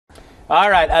All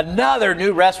right, another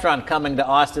new restaurant coming to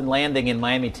Austin Landing in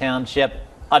Miami Township.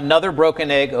 Another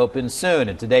Broken Egg opens soon.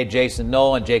 And today, Jason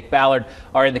Knoll and Jake Ballard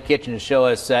are in the kitchen to show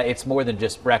us it's more than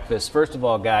just breakfast. First of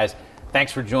all, guys,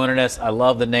 thanks for joining us. I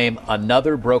love the name,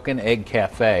 Another Broken Egg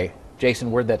Cafe. Jason,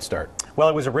 where'd that start? Well,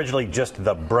 it was originally just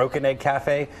the Broken Egg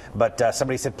Cafe, but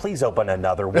somebody said, please open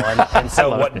another one. And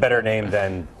so what better name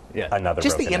than another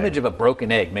just broken the image egg. of a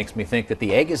broken egg makes me think that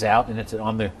the egg is out and it's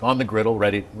on the griddle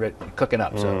ready cooking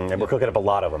up. So and we're cooking up a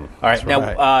lot of them. All right,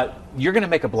 now you're going to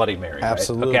make a Bloody Mary.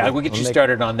 Absolutely. Right? Okay, we'll get you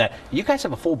started on that. You guys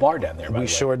have a full bar down there, by the way. We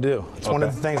sure do. It's one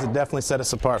of the things that definitely set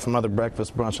us apart from other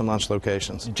breakfast, brunch, and lunch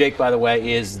locations. Jake, by the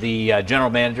way, is the general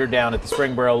manager down at the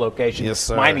Springboro location. Yes,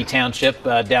 sir. Miami Township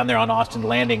down there on Austin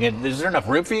Landing. And is there enough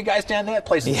room for you guys down there? That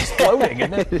place is exploding,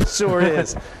 isn't it? It sure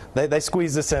is. They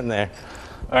squeezed us in there.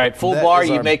 All right, full That bar. is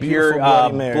You our make your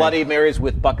beautiful Bloody Mary. Marys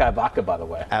with Buckeye vodka, by the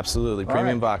way. Absolutely.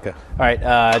 Premium vodka. All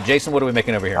right, Jason, what are we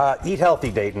making over here? Eat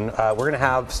healthy, Dayton. We're going to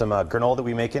have some granola that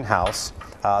we make in-house.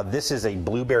 This is a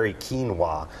blueberry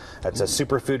quinoa. It's a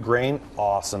superfood grain.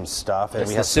 Awesome stuff. And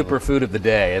we have the superfood of the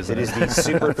day, isn't it? It is the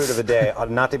superfood of the day.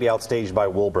 Not to be outstaged by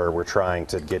Wilbur, we're trying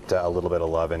to get a little bit of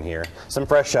love in here. Some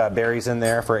fresh berries in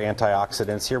there for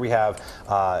antioxidants. Here we have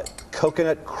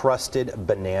coconut-crusted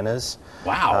bananas.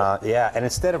 Wow. Yeah, and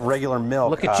instead of regular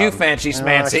milk... Look at you, fancy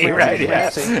schmancy, right?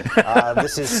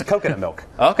 This is coconut milk.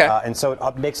 Okay. And so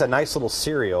it makes a nice little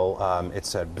cereal.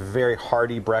 It's a very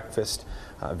hearty breakfast,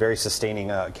 very sustaining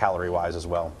calorie-wise as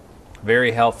well.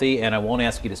 Very healthy, and I won't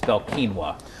ask you to spell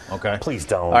quinoa. Okay. Please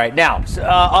don't. All right. Now,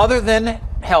 other than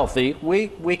healthy,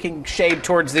 we can shade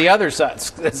towards the other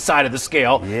side of the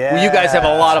scale. Yeah. You guys have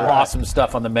a lot of awesome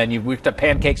stuff on the menu. We've got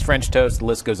pancakes, French toast. The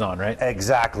list goes on, right?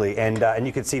 Exactly, and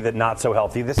you can see that not so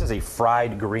healthy. This is a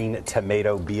fried green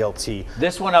tomato BLT.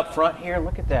 This one up front here.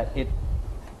 Look at that.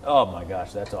 Oh my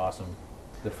gosh, that's awesome.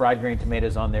 The fried green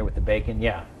tomatoes on there with the bacon.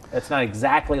 Yeah. It's not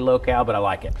exactly low-cal, but I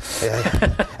like it.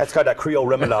 That's got that Creole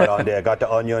remoulade on there. Got the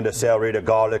onion, the celery, the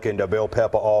garlic, and the bell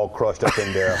pepper all crushed up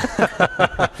in there.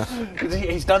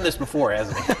 He's done this before,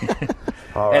 hasn't he?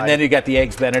 All right. And then you got the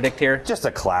eggs Benedict here. Just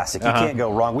a classic. You can't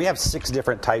go wrong. We have 6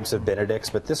 different types of Benedicts,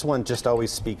 but this one just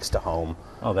always speaks to home.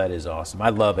 Oh, that is awesome. I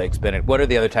love eggs Benedict. What are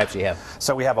the other types you have?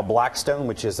 So we have a Blackstone,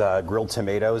 which is grilled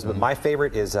tomatoes, but my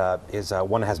favorite is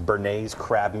one that has Béarnaise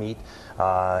crab meat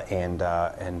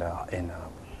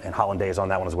and hollandaise on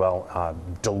that one as well.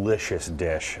 Delicious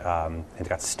dish. It's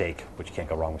got steak, which you can't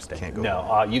go wrong with steak.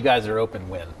 No, you guys are open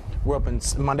when? We're open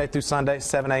Monday through Sunday,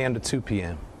 7 a.m. to 2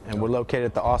 p.m. And we're located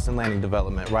at the Austin Landing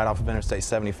development, right off of Interstate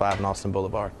 75 and Austin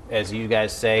Boulevard. As you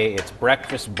guys say, it's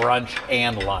breakfast, brunch,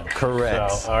 and lunch.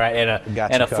 Correct. So, all right,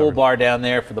 and a full bar down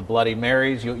there for the Bloody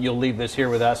Marys. You'll leave this here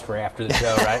with us for after the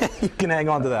show, right? You can hang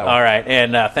on to that one. All right,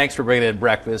 and thanks for bringing in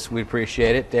breakfast. We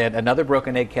appreciate it. And another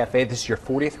Broken Egg Cafe. This is your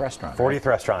 40th restaurant. 40th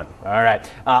restaurant. All right.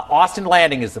 Austin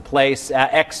Landing is the place.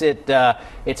 Exit.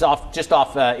 It's just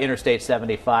off Interstate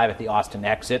 75 at the Austin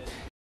exit.